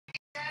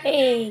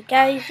Hey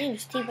guys,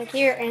 it's Steve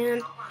here,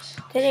 and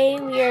today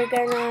I'm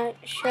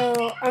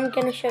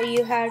gonna show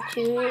you how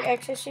to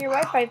access your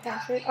Wi-Fi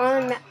password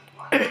on Mac.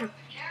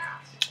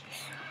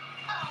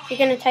 You're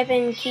gonna type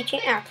in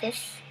keychain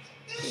access,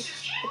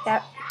 like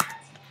that,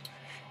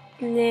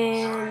 and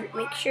then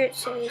make sure it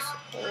says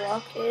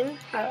login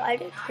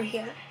highlighted right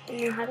here, and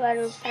then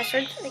highlighted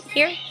password right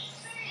here.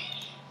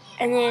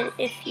 And then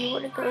if you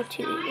want to go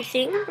to the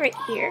thing right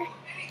here,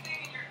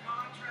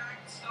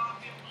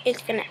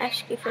 it's gonna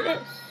ask you for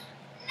this.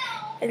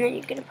 And then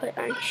you're going to put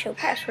on show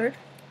password.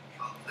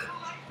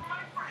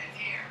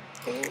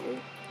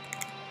 And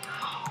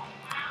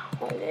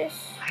all this.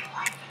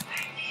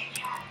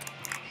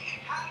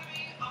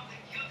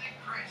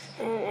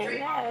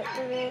 And that.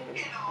 And then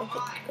let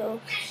it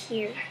go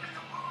here.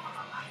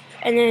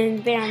 And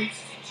then bam.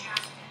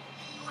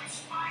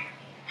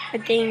 I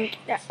think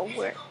that will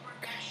work.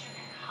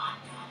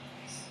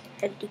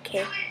 A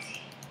decay.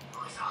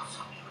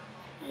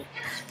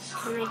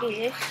 Can I do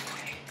this?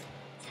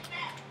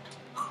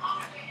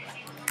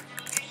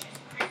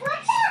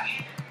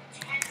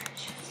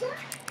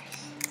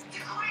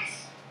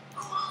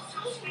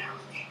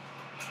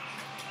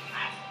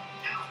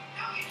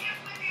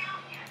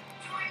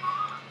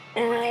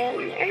 And there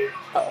you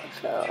go.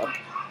 So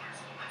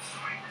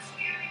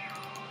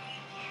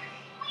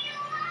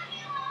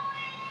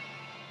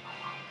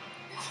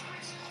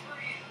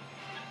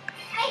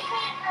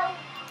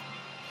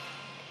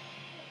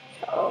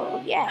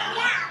yeah.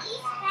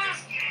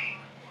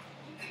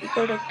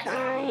 Go to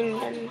kind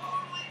and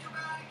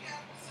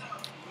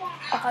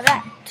all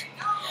that.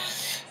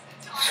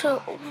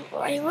 So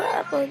I will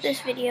upload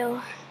this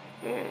video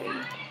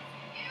and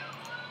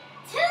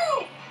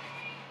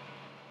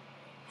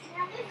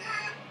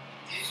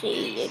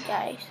see you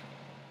guys.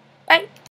 Bye.